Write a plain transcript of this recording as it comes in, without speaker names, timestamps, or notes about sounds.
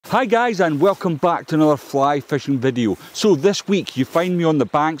Hi guys, and welcome back to another fly fishing video. So this week you find me on the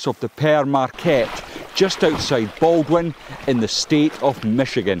banks of the Pere Marquette just outside Baldwin in the state of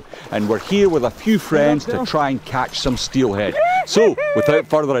Michigan, and we're here with a few friends to try and catch some steelhead. So without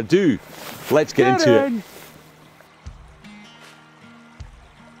further ado, let's get into it.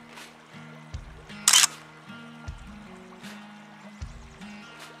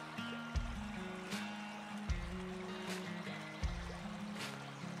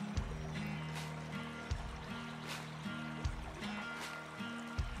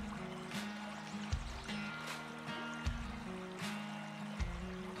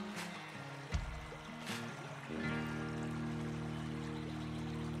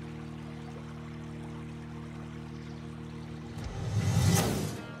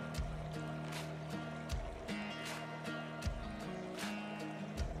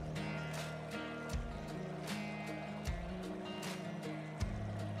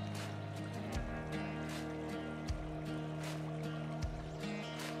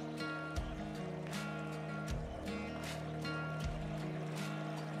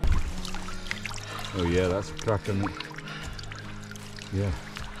 Oh yeah, that's a cracker, mate. Yeah.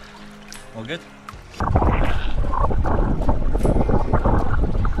 All good?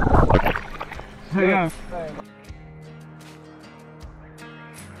 Yeah.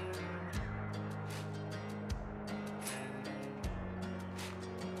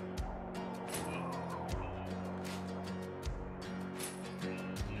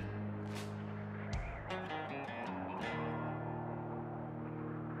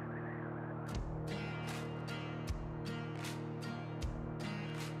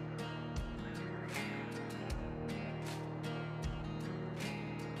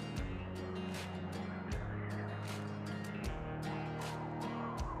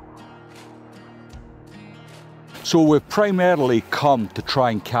 So we've primarily come to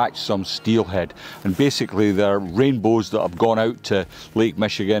try and catch some steelhead, and basically they're rainbows that have gone out to Lake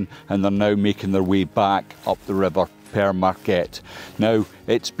Michigan and they're now making their way back up the river Pere Marquette. Now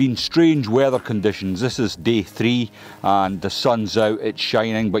it's been strange weather conditions. This is day 3 and the sun's out, it's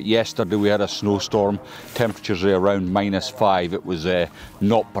shining, but yesterday we had a snowstorm, temperatures are around -5. It was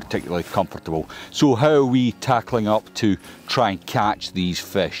not particularly comfortable. So how are we tackling up to try and catch these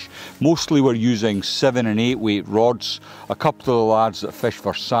fish? Mostly we're using 7 and 8 weight rods. A couple of the lads that fish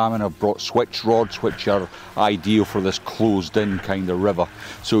for salmon have brought switch rods, which are ideal for this closed in kind of river.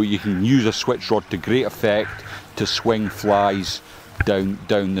 So you can use a switch rod to great effect to swing flies down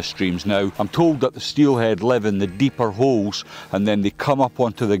the streams. Now I'm told that the steelhead live in the deeper holes and then they come up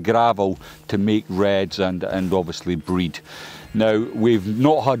onto the gravel to make reds and obviously breed. Now we've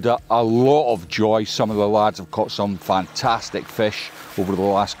not had a lot of joy. Some of the lads have caught some fantastic fish over the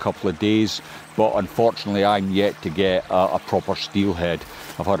last couple of days, but unfortunately I'm yet to get a proper steelhead.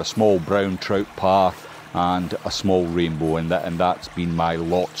 I've had a small brown trout par and a small rainbow, and that's been my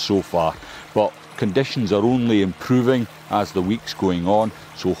lot so far. But conditions are only improving as the week's going on,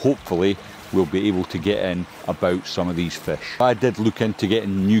 so hopefully we'll be able to get in about some of these fish. I did look into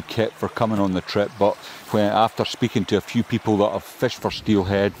getting new kit for coming on the trip, but after speaking to a few people that have fished for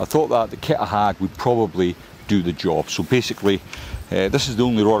steelhead, I thought that the kit I had would probably do the job. So basically this is the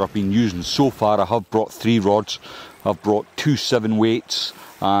only rod I've been using so far. I have brought 3 rods. I've brought 2 7 weights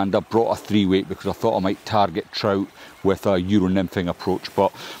and I've brought a 3 weight because I thought I might target trout with a Euro nymphing approach,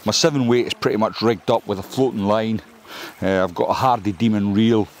 but my 7 weight is pretty much rigged up with a floating line. I've got a Hardy Demon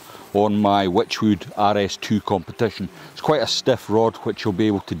reel on my Witchwood RS2 competition. It's quite a stiff rod which will be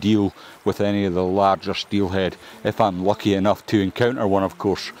able to deal with any of the larger steelhead if I'm lucky enough to encounter one, of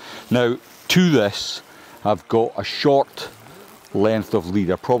course. Now to this I've got a short length of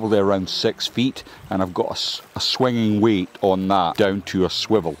leader, probably around 6 feet, and I've got a swinging weight on that down to a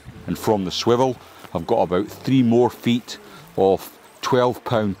swivel, and from the swivel I've got about 3 more feet of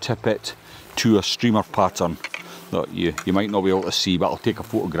 12-pound tippet to a streamer pattern that you might not be able to see, but I'll take a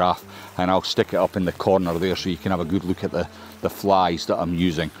photograph and I'll stick it up in the corner there so you can have a good look at the flies that I'm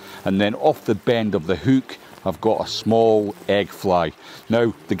using. And then off the bend of the hook I've got a small egg fly.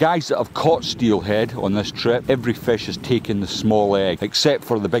 Now the guys that have caught steelhead on this trip, every fish has taken the small egg except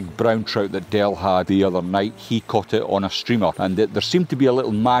for the big brown trout that Del had the other night. He caught it on a streamer, and there seemed to be a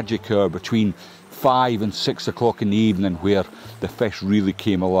little magic hour between 5 and 6 o'clock in the evening where the fish really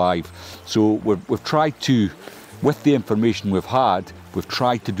came alive. So we've tried to, with the information we've had, we've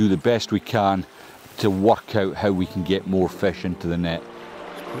tried to do the best we can to work out how we can get more fish into the net.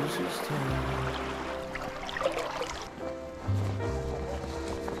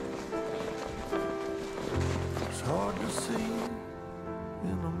 It's hard to see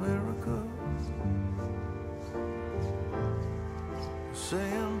in America.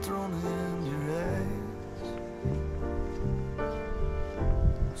 Saying thrown in your eyes.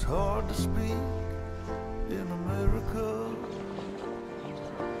 It's hard to speak in America,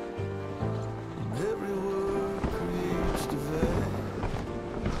 and every word creates divide.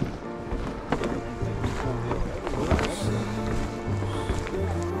 But it seems that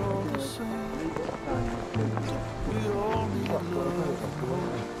we're all the same. We all need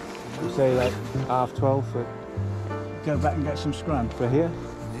love. We say like 12:30 for go back and get some scrum for here.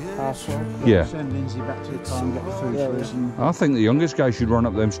 12:30. Yeah. Send Lindsay back to the car and get the food for us. And I think the youngest guy should run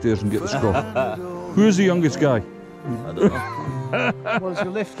up them stairs and get the scruff. Who's the youngest guy? I don't know. well, there's a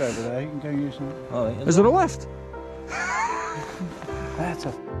lift over there. You can go use that. Oh, yeah. Is there a lift? That's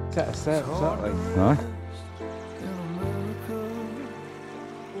a set of steps, that way. Aye. In America,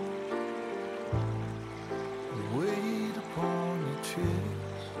 the weight upon your chest.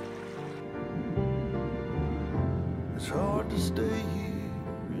 It's hard to stay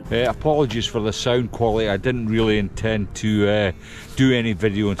here. Apologies for the sound quality. I didn't really intend to do any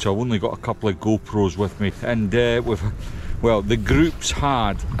video, and so I've only got a couple of GoPros with me. And well, the group's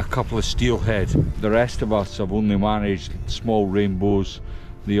had a couple of steelhead. The rest of us have only managed small rainbows,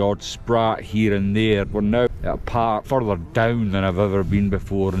 the odd sprat here and there. We're now at a part further down than I've ever been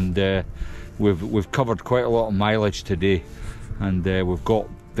before, and we've covered quite a lot of mileage today, and we've got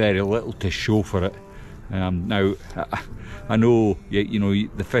very little to show for it. Now, I know you know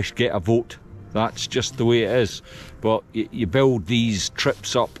the fish get a vote. That's just the way it is. But you build these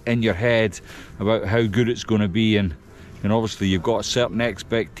trips up in your head about how good it's going to be, and obviously you've got a certain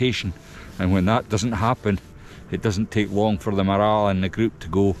expectation. And when that doesn't happen, it doesn't take long for the morale in the group to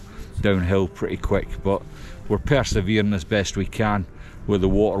go downhill pretty quick. But we're persevering as best we can with the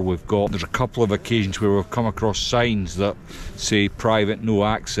water we've got. There's a couple of occasions where we've come across signs that say private no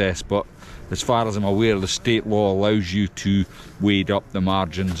access, but as far as I'm aware, the state law allows you to wade up the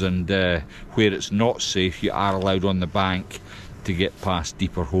margins, and where it's not safe, you are allowed on the bank to get past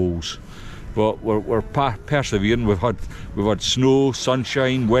deeper holes. But we're persevering. We've had snow,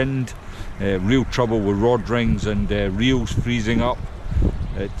 sunshine, wind, real trouble with rod rings and reels freezing up.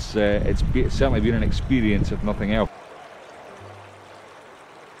 It's certainly been an experience, if nothing else.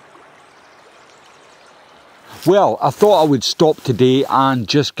 Well, I thought I would stop today and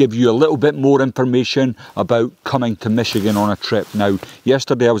just give you a little bit more information about coming to Michigan on a trip. Now,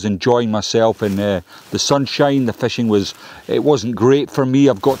 yesterday I was enjoying myself in the sunshine. The fishing wasn't great for me,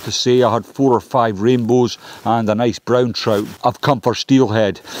 I've got to say. I had 4 or 5 rainbows and a nice brown trout. I've come for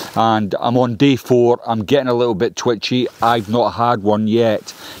steelhead and I'm on day 4. I'm getting a little bit twitchy. I've not had one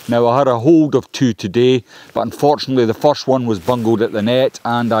yet. Now, I had a hold of 2 today, but unfortunately the first one was bungled at the net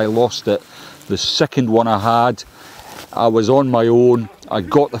and I lost it. The second one I had, I was on my own. I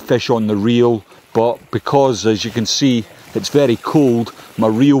got the fish on the reel, but because, as you can see, it's very cold, my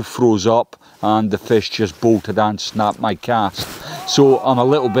reel froze up and the fish just bolted and snapped my cast. So I'm a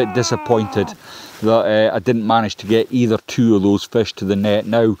little bit disappointed that I didn't manage to get either 2 of those fish to the net.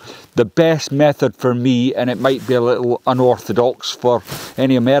 Now, the best method for me, and it might be a little unorthodox for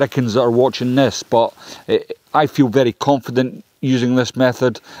any Americans that are watching this, but I feel very confident using this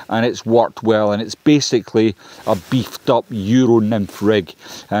method and it's worked well, and it's basically a beefed up Euro nymph rig.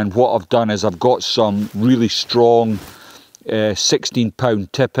 And what I've done is I've got some really strong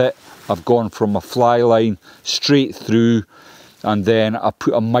 16-pound tippet. I've gone from a fly line straight through, and then I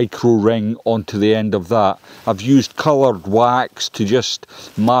put a micro ring onto the end of that. I've used coloured wax to just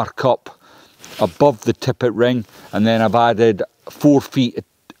mark up above the tippet ring, and then I've added 4 feet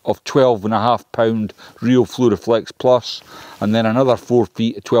of 12.5-pound Rio Fluoroflex Plus, and then another 4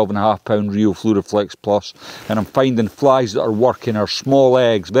 feet of 12.5-pound Rio Fluoroflex Plus. And I'm finding flies that are working are small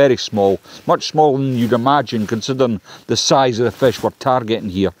eggs, very small, much smaller than you'd imagine considering the size of the fish we're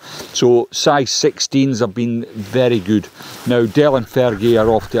targeting here. So size 16s have been very good. Now Dell and Fergie are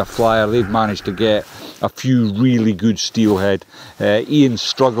off to a flyer. They've managed to get a few really good steelhead. Ian's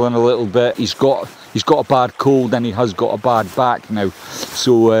struggling a little bit. He's got a bad cold and he has got a bad back now,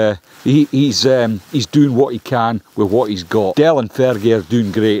 so he's doing what he can with what he's got. Dell and Fergie are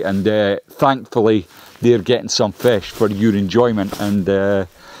doing great, and thankfully they're getting some fish for your enjoyment, and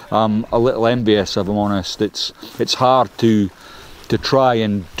I'm a little envious, if I'm honest. It's hard to try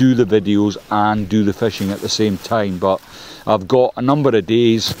and do the videos and do the fishing at the same time, but I've got a number of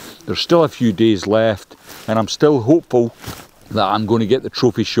days. There's still a few days left, and I'm still hopeful that I'm going to get the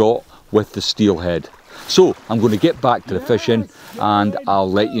trophy shot with the steelhead. So I'm going to get back to the fishing and I'll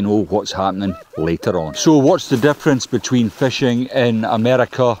let you know what's happening later on. So what's the difference between fishing in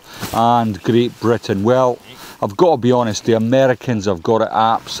America and Great Britain? Well, I've got to be honest, the Americans have got it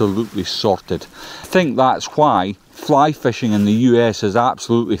absolutely sorted. I think that's why fly fishing in the US is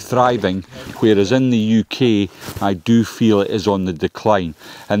absolutely thriving, whereas in the UK I do feel it is on the decline.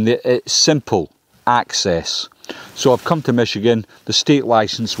 And it's simple access. So I've come to Michigan. The state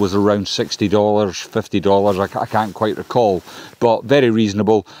license was around $60, $50, I can't quite recall, but very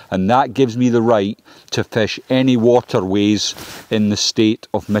reasonable, and that gives me the right to fish any waterways in the state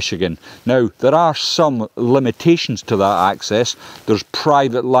of Michigan. Now, there are some limitations to that access. There's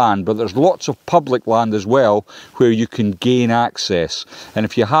private land, but there's lots of public land as well where you can gain access. And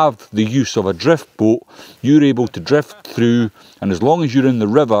if you have the use of a drift boat, you're able to drift through, and as long as you're in the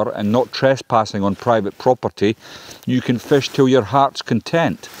river and not trespassing on private property, you can fish till your heart's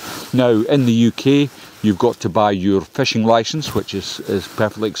content. Now, in the UK, you've got to buy your fishing license, which is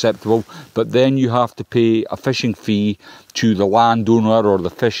perfectly acceptable, but then you have to pay a fishing fee to the landowner or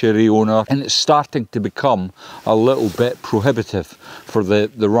the fishery owner, and it's starting to become a little bit prohibitive for the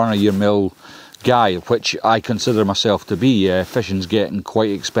run-of-your-mill guy, which I consider myself to be. Fishing's getting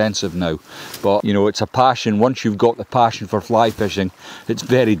quite expensive now, but you know, it's a passion. Once you've got the passion for fly fishing, it's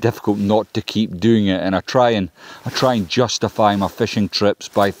very difficult not to keep doing it. And I try and justify my fishing trips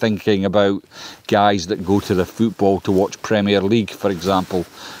by thinking about guys that go to the football to watch Premier League, for example.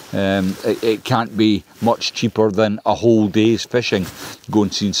 It can't be much cheaper than a whole day's fishing. Go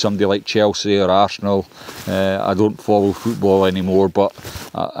and see somebody like Chelsea or Arsenal. I don't follow football anymore, but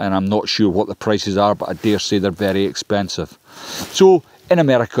and I'm not sure what the prices are, but I dare say they're very expensive. So in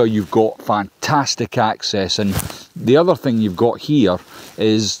America, you've got fantastic access, and the other thing you've got here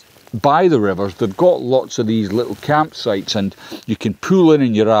is by the rivers, they've got lots of these little campsites, and you can pull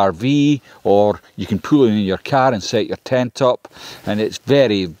in your RV, or you can pull in your car and set your tent up, and it's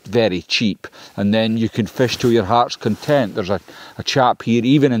very, very cheap. And then you can fish to your heart's content. There's a chap here,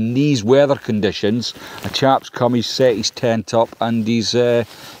 even in these weather conditions, a chap's come, he's set his tent up, and he's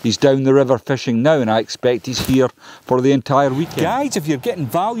down the river fishing now, and I expect he's here for the entire weekend. Guys, if you're getting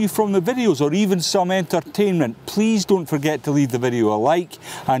value from the videos, or even some entertainment, please don't forget to leave the video a like,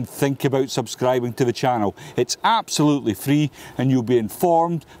 and think about subscribing to the channel. It's absolutely free, and you'll be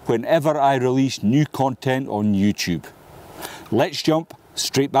informed whenever I release new content on YouTube. Let's jump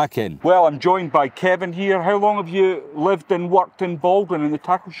straight back in. Well, I'm joined by Kevin here. How long have you lived and worked in Baldwin in the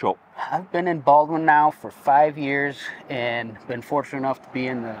tackle shop? I've been in Baldwin now for 5 years, and been fortunate enough to be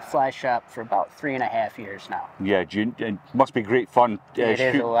in the fly shop for about 3.5 years now. Yeah, it must be great fun. It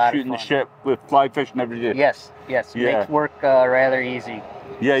is a lot of shooting fun. the ship with fly fishing every day. Yes, yes, Yeah. makes work rather easy.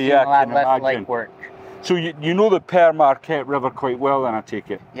 Yeah, Seems yeah, a lot I less can like imagine. work. So you know the Pere Marquette River quite well, then, I take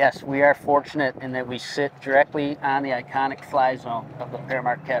it? Yes, we are fortunate in that we sit directly on the iconic fly zone of the Pere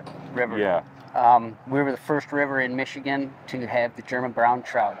Marquette River. Yeah. We were the first river in Michigan to have the German brown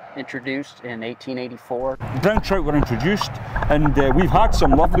trout introduced in 1884. Brown trout were introduced, and we've had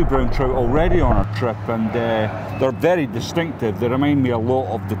some lovely brown trout already on our trip, and they're very distinctive. They remind me a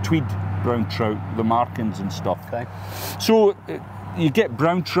lot of the Tweed brown trout, the markings and stuff. Okay. So you get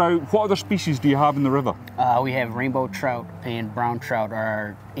brown trout. What other species do you have in the river? We have rainbow trout and brown trout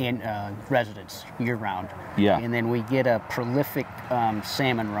are residents year-round. Yeah. And then we get a prolific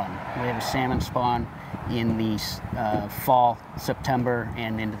salmon run. We have a salmon spawn in the fall, September,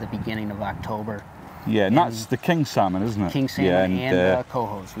 and into the beginning of October. Yeah, and that's the king salmon, isn't it? King salmon yeah, and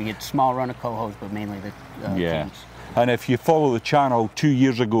cohos. We get small run of cohos, but mainly the yeah. kings. And if you follow the channel, 2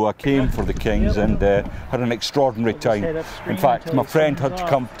 years ago I came for the kings and had an extraordinary time. In fact, my friend had to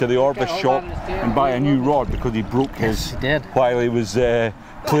come to the Orbis shop and buy a new rod because he broke his while he was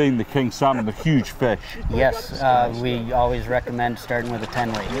playing the king salmon, the huge fish. Yes, we always recommend starting with a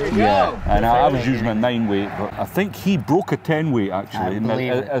 10 weight. Yeah, and I was using a 9 weight, but I think he broke a 10 weight actually,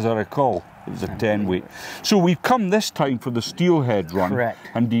 as I recall. It was a 10 weight. So we've come this time for the Steelhead run. Correct.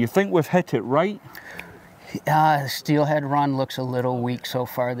 And do you think we've hit it right? Steelhead run looks a little weak so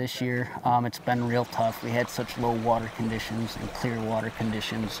far this year. It's been real tough. We had such low water conditions and clear water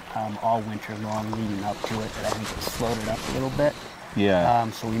conditions all winter long leading up to it that I think it slowed it up a little bit. Yeah.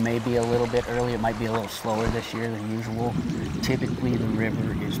 So we may be a little bit early. It might be a little slower this year than usual. Typically the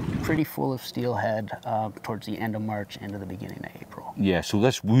river is pretty full of steelhead towards the end of March into the beginning of April. Yeah, so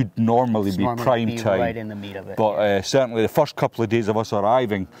this would normally be prime time. Right in the meat of it. But certainly the first couple of days of us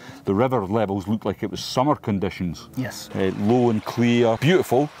arriving, the river levels looked like it was summer conditions. Yes. Low and clear,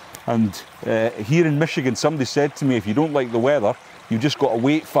 beautiful. And here in Michigan, somebody said to me, if you don't like the weather, you've just got to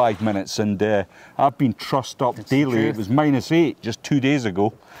wait 5 minutes, and I've been trussed up daily. It was -8 just 2 days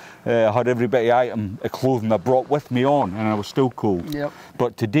ago. I had every bit of item of clothing I brought with me on, and I was still cold. Yep.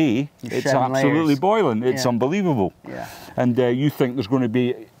 But today, it's absolutely boiling. It's unbelievable. Yeah. And you think there's going to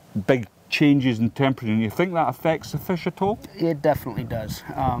be big changes in temperature, and you think that affects the fish at all? It definitely does,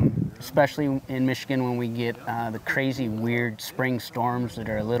 especially in Michigan when we get the crazy, weird spring storms that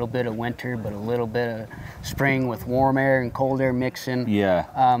are a little bit of winter, but a little bit of spring with warm air and cold air mixing. Yeah.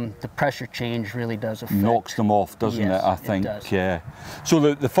 The pressure change really does affect. Knocks them off, doesn't Yes, it? I think. it does. Yeah.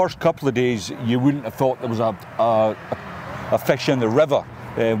 So the first couple of days, you wouldn't have thought there was a fish in the river.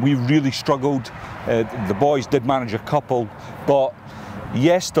 We really struggled. The boys did manage a couple, but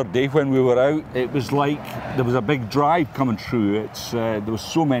yesterday when we were out, it was like there was a big drive coming through. There was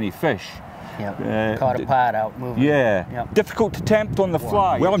so many fish. Yep. Caught a pod out moving. Yeah. Yep. Difficult to tempt on the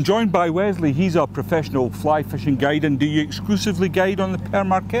fly. Well, I'm joined by Wesley. He's a professional fly fishing guide. And do you exclusively guide on the Pere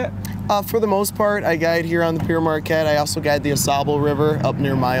Marquette? For the most part, I guide here on the Pere Marquette. I also guide the Elusive River up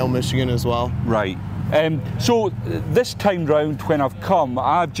near Mayo, Michigan as well. Right. So this time round when I've come,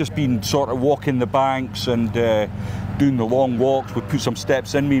 I've just been sort of walking the banks and doing the long walks. We put some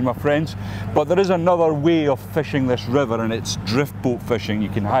steps in, me and my friends. But there is another way of fishing this river, and it's drift boat fishing. You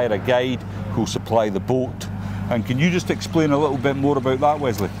can hire a guide who'll supply the boat. And can you just explain a little bit more about that,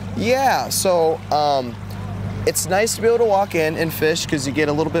 Wesley? Yeah, so it's nice to be able to walk in and fish because you get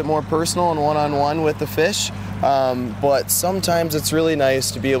a little bit more personal and one-on-one with the fish. But sometimes it's really nice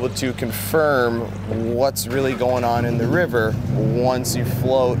to be able to confirm what's really going on in the river once you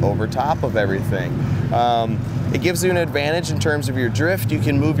float over top of everything. It gives you an advantage in terms of your drift. You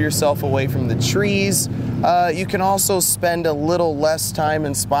can move yourself away from the trees. You can also spend a little less time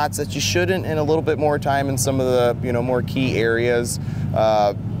in spots that you shouldn't and a little bit more time in some of the more key areas.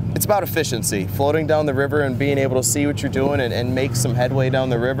 It's about efficiency, floating down the river and being able to see what you're doing and make some headway down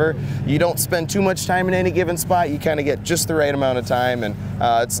the river. You don't spend too much time in any given spot. You kind of get just the right amount of time, and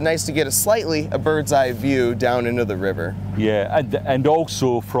it's nice to get a bird's eye view down into the river. Yeah, and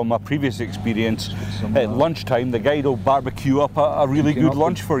also from a previous experience, at lunchtime the guide will barbecue up a really good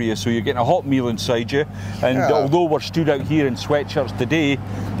lunch for you, so you're getting a hot meal inside you. And although we're stood out here in sweatshirts today,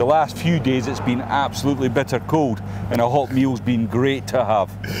 the last few days it's been absolutely bitter cold, and a hot meal's been great to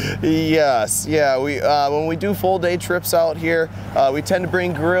have. Yes, yeah. When we do full day trips out here, we tend to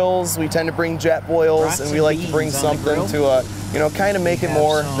bring grills, we tend to bring jet boils, and we like to bring something to kind of make it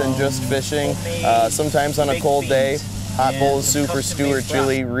more than just fishing. Sometimes on a cold day, hot bowl of soup or stew or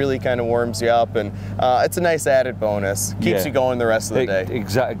chili really kind of warms you up, and it's a nice added bonus. Keeps you going the rest of the day.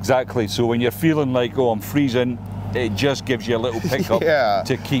 Exactly. So when you're feeling like, oh, I'm freezing, it just gives you a little pickup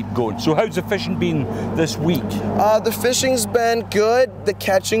to keep going. So how's the fishing been this week? The fishing's been good. The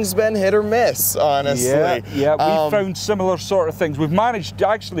catching's been hit or miss, honestly. Yeah, we've found similar sort of things. We've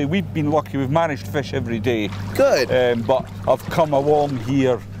been lucky, we've managed to fish every day. Good. But I've come along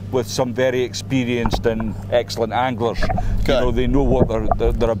here with some very experienced and excellent anglers. Good. They know what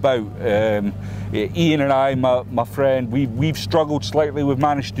they're about. Ian and I, my friend, we've struggled slightly. We've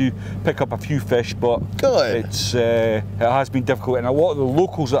managed to pick up a few fish, but good. It has been difficult. And a lot of the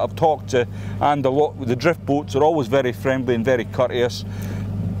locals that I've talked to, and the drift boats are always very friendly and very courteous.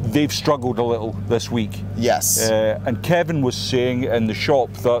 They've struggled a little this week. Yes. And Kevin was saying in the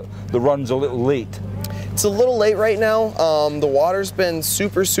shop that the run's a little late. It's a little late right now. The water's been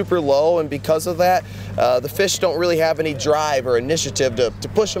super, super low, and because of that, the fish don't really have any drive or initiative to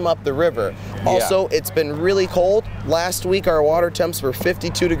push them up the river. Also, it's been really cold. Last week, our water temps were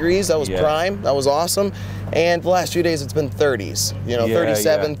 52 degrees. That was prime. That was awesome. And the last few days, it's been 30s,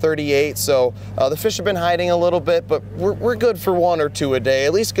 37, 38. So the fish have been hiding a little bit, but we're good for 1 or 2 a day,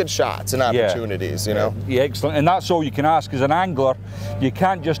 at least good shots and opportunities, Yeah, excellent. And that's all you can ask as an angler. You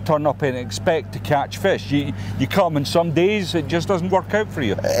can't just turn up and expect to catch fish. You come, and some days it just doesn't work out for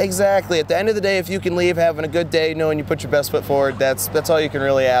you. Exactly. At the end of the day, if you can leave having a good day, knowing you put your best foot forward, that's all you can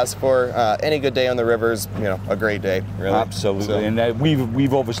really ask for. Any good day on the river is, a great day, really. Absolutely. So. And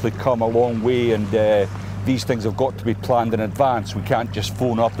we've obviously come a long way, and these things have got to be planned in advance. We can't just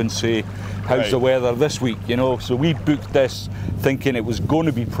phone up and say, how's the weather this week, So we booked this thinking it was going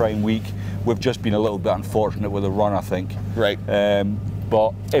to be prime week. We've just been a little bit unfortunate with the run, I think. Right.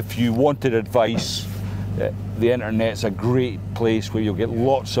 But if you wanted advice, the internet's a great place where you'll get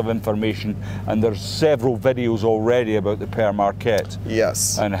lots of information, and there's several videos already about the Pere Marquette.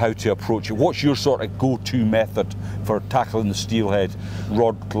 Yes. And how to approach it. What's your sort of go-to method for tackling the steelhead?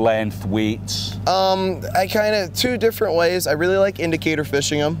 Rod length, weights? I kind of, 2 different ways. I really like indicator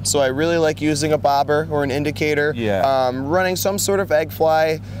fishing them, so I really like using a bobber or an indicator. Yeah. Running some sort of egg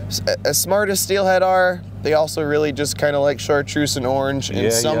fly. As smart as steelhead are, they also really just kind of like chartreuse and orange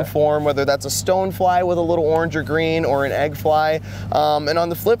in some form, whether that's a stone fly with a little orange or green or an egg fly. high. And on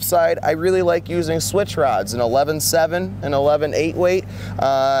the flip side, I really like using switch rods, an 11.7 and 11.8 weight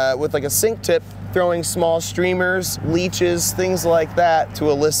with like a sink tip, throwing small streamers, leeches, things like that to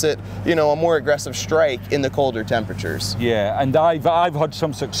elicit, you know, a more aggressive strike in the colder temperatures. Yeah, and I've had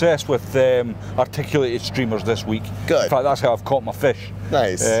some success with articulated streamers this week. Good. In fact, that's how I've caught my fish.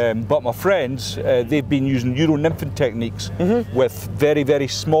 Nice. But my friends, they've been using Euro nymphing techniques with very, very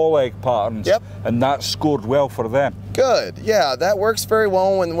small egg patterns. Yep. And that's scored well for them. Good, yeah, that works very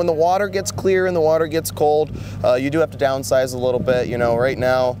well. When the water gets clear and the water gets cold, you do have to downsize a little bit. You know, right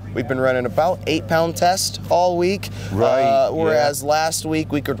now we've been running about 8-pound test all week. Right. Whereas last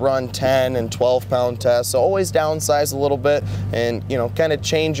week we could run 10 and 12-pound tests. So always downsize a little bit and, you know, kind of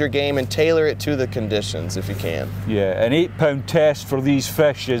change your game and tailor it to the conditions if you can. Yeah, an 8-pound test for these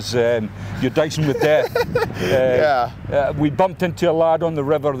fish is you're dicing with death. We bumped into a lad on the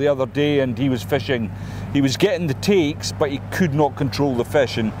river the other day and he was fishing. He was getting the takes, but he could not control the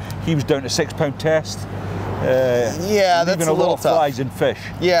fish, and he was down to 6-pound test. Yeah, that's a little tough. tough. Flies in fish.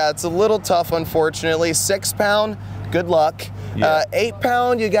 Yeah, it's a little tough, unfortunately. 6-pound, good luck. Yeah.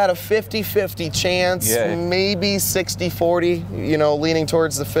 8-pound, you got a 50-50 chance, maybe 60-40, you know, leaning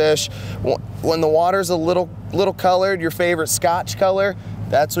towards the fish. When the water's a little colored, your favorite Scotch color,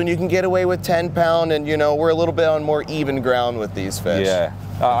 that's when you can get away with 10-pound, and, you know, we're a little bit on more even ground with these fish. Yeah.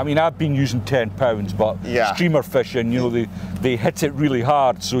 I mean, I've been using 10 pounds, but streamer fishing, you know, they hit it really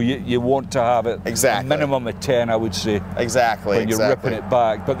hard, so you want to have it a minimum of 10, I would say. Exactly. When you're ripping it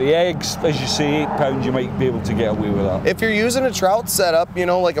back. But the eggs, as you say, 8 pounds, you might be able to get away with that. If you're using a trout setup, you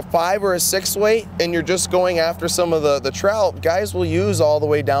know, like a 5 or a 6 weight, and you're just going after some of the trout, guys will use all the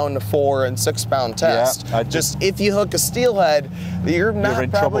way down to 4 and 6-pound test. Yeah, just if you hook a steelhead, you're not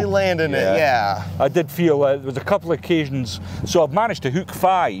probably landing it. Yeah. I did feel there was a couple of occasions, so I've managed to hook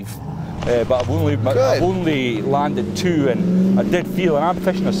 5, but I've only landed 2, and I did feel, and I'm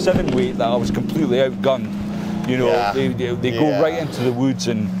fishing a 7 weight, that I was completely outgunned. You know, they go right into the woods,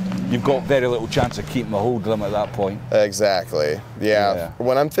 and you've got very little chance of keeping a hold of them at that point. Exactly. Yeah.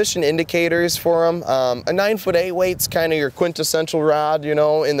 When I'm fishing indicators for them, a 9'8" weight's kind of your quintessential rod, you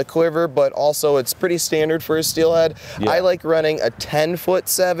know, in the quiver, but also it's pretty standard for a steelhead. I like running a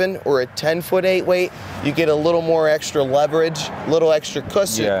 10'7" or a 10'8" weight. You get a little more extra leverage, a little extra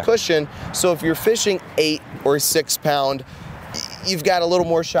cushion. So if you're fishing 8 or 6-pound, you've got a little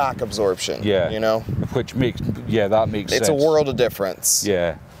more shock absorption. You know, which makes that makes sense. It's a world of difference.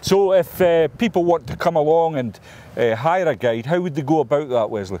 Yeah. So if people want to come along and hire a guide, how would they go about that,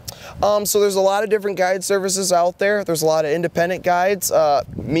 Wesley? So there's a lot of different guide services out there. There's a lot of independent guides.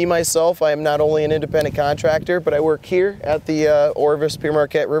 Me, myself, I am not only an independent contractor, but I work here at the Orvis Pere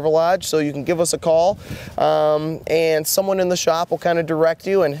Marquette River Lodge, so you can give us a call, and someone in the shop will kind of direct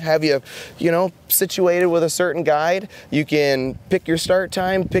you and have you, you know, situated with a certain guide. You can pick your start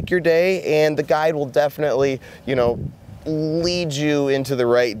time, pick your day, and the guide will definitely, you know, lead you into the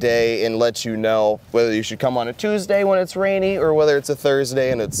right day and let you know whether you should come on a Tuesday when it's rainy or whether it's a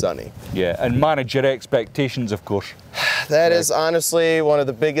Thursday and it's sunny. Yeah, and manage your expectations, of course. That is honestly one of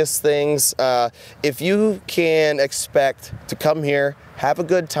the biggest things. If you can expect to come here, have a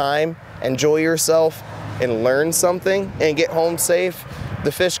good time, enjoy yourself, and learn something and get home safe,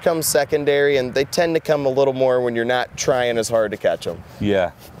 the fish come secondary, and they tend to come a little more when you're not trying as hard to catch them.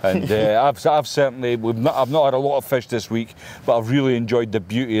 Yeah, and I've certainly, I've not had a lot of fish this week, but I've really enjoyed the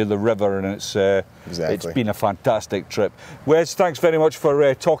beauty of the river, and it's been a fantastic trip. Wes, thanks very much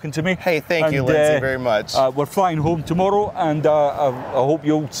for talking to me. Hey, thank you, Lindsay, very much. We're flying home tomorrow, and I hope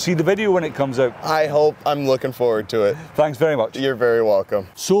you'll see the video when it comes out. I hope. I'm looking forward to it. Thanks very much. You're very welcome.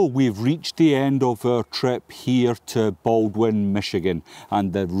 So we've reached the end of our trip here to Baldwin, Michigan,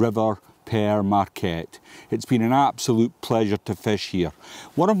 and the river Pere Marquette. It's been an absolute pleasure to fish here.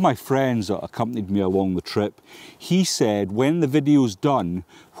 One of my friends that accompanied me along the trip, he said when the video's done,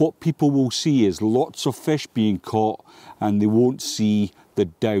 what people will see is lots of fish being caught, and they won't see the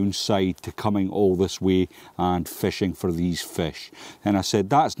downside to coming all this way and fishing for these fish. And I said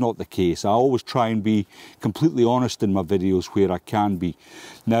that's not the case. I always try and be completely honest in my videos where I can be.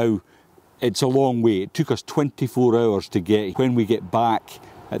 Now, it's a long way. It took us 24 hours to get. When we get back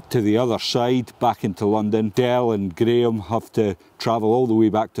to the other side, back into London, Dell and Graham have to travel all the way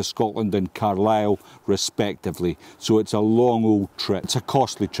back to Scotland and Carlisle respectively. So it's a long old trip. It's a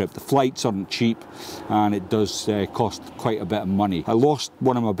costly trip. The flights aren't cheap, and it does cost quite a bit of money. I lost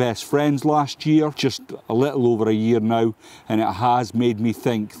one of my best friends last year, just a little over a year now, and it has made me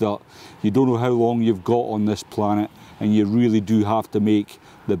think that you don't know how long you've got on this planet, and you really do have to make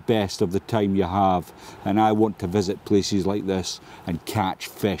the best of the time you have. And I want to visit places like this and catch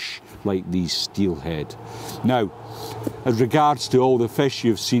fish like these steelhead. Now, As regards to all the fish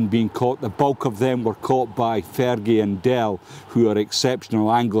you've seen being caught, the bulk of them were caught by Fergie and Dell, who are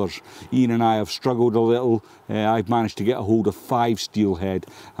exceptional anglers. Ian and I have struggled a little. I've managed to get a hold of 5 steelhead,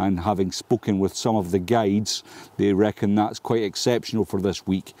 and having spoken with some of the guides, they reckon that's quite exceptional for this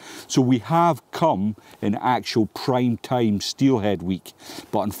week. So we have come in actual prime time steelhead week,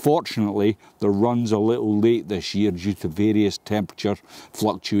 but unfortunately the run's a little late this year due to various temperature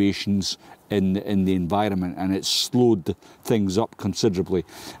fluctuations in the environment, and it's slowed things up considerably.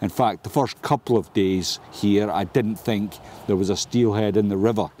 In fact, the first couple of days here I didn't think there was a steelhead in the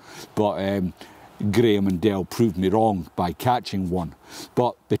river, but Graham and Dell proved me wrong by catching one.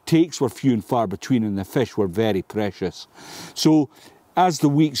 But the takes were few and far between, and the fish were very precious. So as the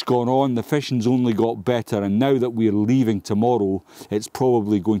week's gone on, the fishing's only got better, and now that we're leaving tomorrow, it's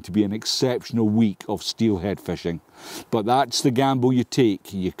probably going to be an exceptional week of steelhead fishing. But that's the gamble you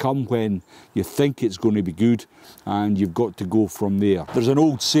take. You come when you think it's going to be good, and you've got to go from there. There's an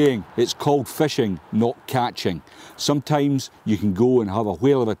old saying, it's called fishing, not catching. Sometimes you can go and have a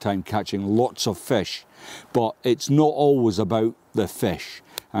whale of a time catching lots of fish, but it's not always about the fish.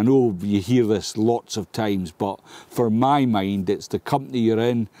 I know you hear this lots of times, but for my mind, it's the company you're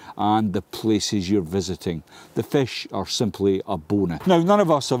in and the places you're visiting. The fish are simply a bonus. Now, none of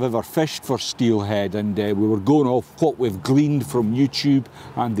us have ever fished for steelhead, and we were going off what we've gleaned from YouTube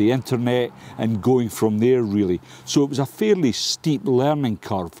and the internet and going from there, really. So it was a fairly steep learning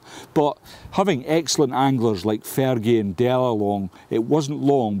curve, but having excellent anglers like Fergie and Dell along, it wasn't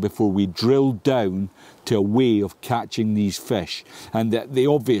long before we drilled down to a way of catching these fish, and the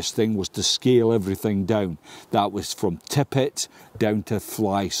obvious thing was to scale everything down. That was from tippet down to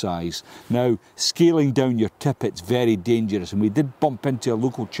fly size. Now, scaling down your tippet's very dangerous, and we did bump into a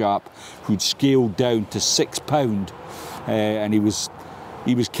local chap who'd scaled down to £6, and he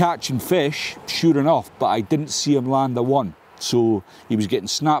was catching fish, sure enough, but I didn't see him land a one. So he was getting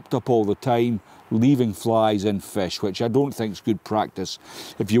snapped up all the time, leaving flies in fish, which I don't think is good practice.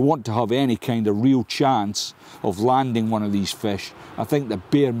 If you want to have any kind of real chance of landing one of these fish, I think the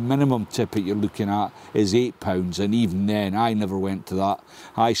bare minimum tippet you're looking at is £8, and even then I never went to that.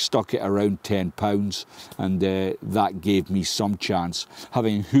 I stuck it around £10, and that gave me some chance.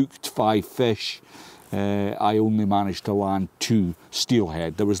 Having hooked 5 fish, I only managed to land 2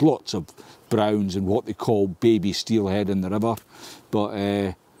 steelhead. There was lots of browns and what they call baby steelhead in the river, but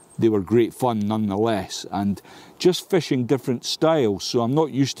they were great fun nonetheless, and just fishing different styles. So I'm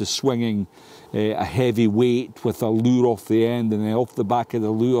not used to swinging a heavy weight with a lure off the end, and then off the back of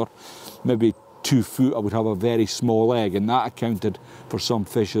the lure, maybe 2 foot, I would have a very small egg, and that accounted for some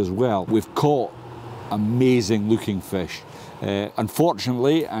fish as well. We've caught amazing looking fish.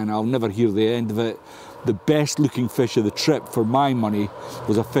 Unfortunately, and I'll never hear the end of it, the best looking fish of the trip for my money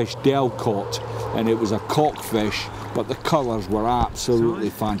was a fish Dell caught, and it was a cockfish, but the colours were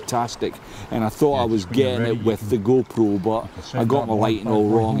absolutely fantastic, and I thought I was getting it with the GoPro, but I got my lighting all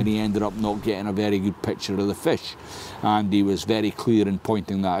wrong, and he ended up not getting a very good picture of the fish, and he was very clear in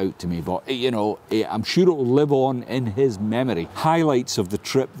pointing that out to me. But you know, I'm sure it will live on in his memory. Highlights of the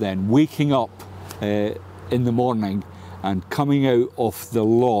trip then: waking up in the morning and coming out of the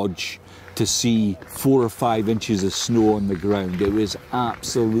lodge to see 4 or 5 inches of snow on the ground. It was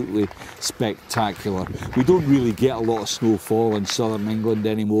absolutely spectacular. We don't really get a lot of snowfall in southern England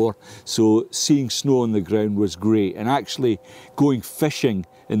anymore, so seeing snow on the ground was great. And actually going fishing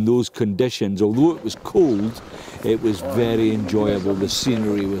in those conditions, although it was cold, it was very enjoyable. The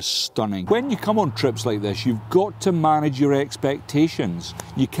scenery was stunning. When you come on trips like this, you've got to manage your expectations.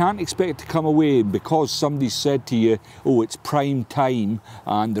 You can't expect to come away because somebody said to you, oh, it's prime time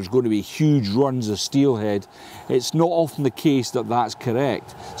and there's going to be huge runs of steelhead. It's not often the case that that's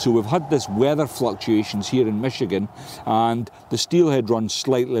correct. So we've had this weather fluctuations here in Michigan, and the steelhead run's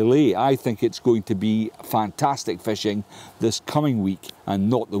slightly late. I think it's going to be fantastic fishing this coming week and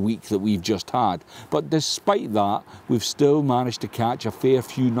not the week that we've just had. But despite that, we've still managed to catch a fair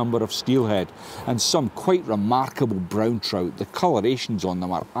few number of steelhead and some quite remarkable brown trout. The colorations on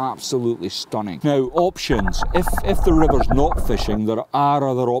them are absolutely stunning. Now, options. If the river's not fishing, there are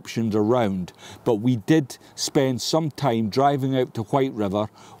other options around, but we did spend some time driving out to White River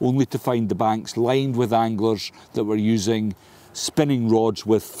only to find the banks lined with anglers that were using spinning rods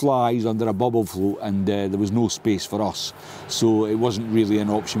with flies under a bubble float, and there was no space for us, so it wasn't really an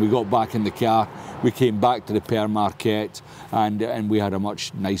option. We got back in the car, we came back to the Pere Marquette, and we had a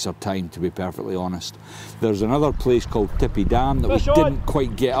much nicer time, to be perfectly honest. There's another place called Tippy Dam that we didn't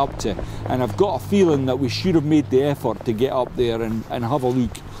quite get up to, and I've got a feeling that we should have made the effort to get up there and have a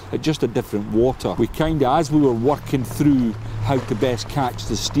look at just a different water. We kind of, as we were working through how to best catch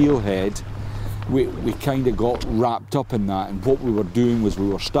the steelhead, we kind of got wrapped up in that, and what we were doing was we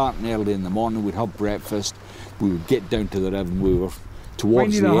were starting early in the morning, we'd have breakfast, we would get down to the river, and we were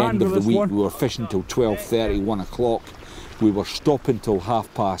towards the end of the week, we were fishing till 12:30, 1 o'clock. We were stopping till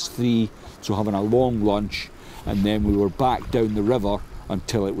 3:30, so having a long lunch, and then we were back down the river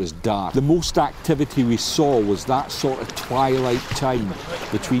until it was dark. The most activity we saw was that sort of twilight time,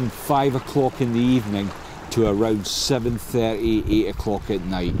 between 5 o'clock in the evening to around 7:30, 8 o'clock at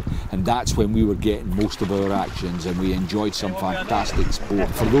night, and that's when we were getting most of our actions, and we enjoyed some fantastic sport.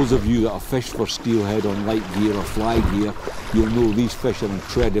 For those of you that have fished for steelhead on light gear or fly gear, you'll know these fish are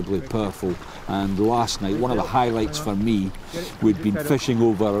incredibly powerful. And last night, one of the highlights for me, we'd been fishing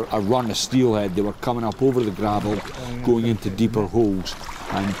over a run of steelhead. They were coming up over the gravel, going into deeper holes,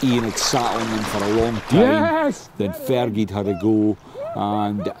 and Ian had sat on them for a long time. Yes! Then Fergie'd had a go,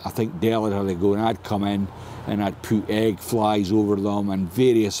 and I think Dell had a go, and I'd come in and I'd put egg flies over them and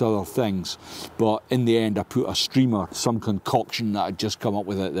various other things. But in the end, I put a streamer, some concoction that I'd just come up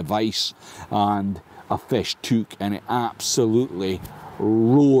with at the vice, and a fish took, and it absolutely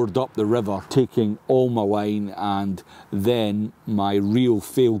roared up the river, taking all my line, and then my reel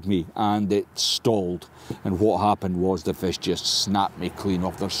failed me and it stalled. And what happened was the fish just snapped me clean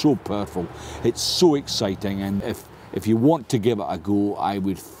off. They're so powerful. It's so exciting, and if you want to give it a go, I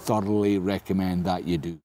would thoroughly recommend that you do.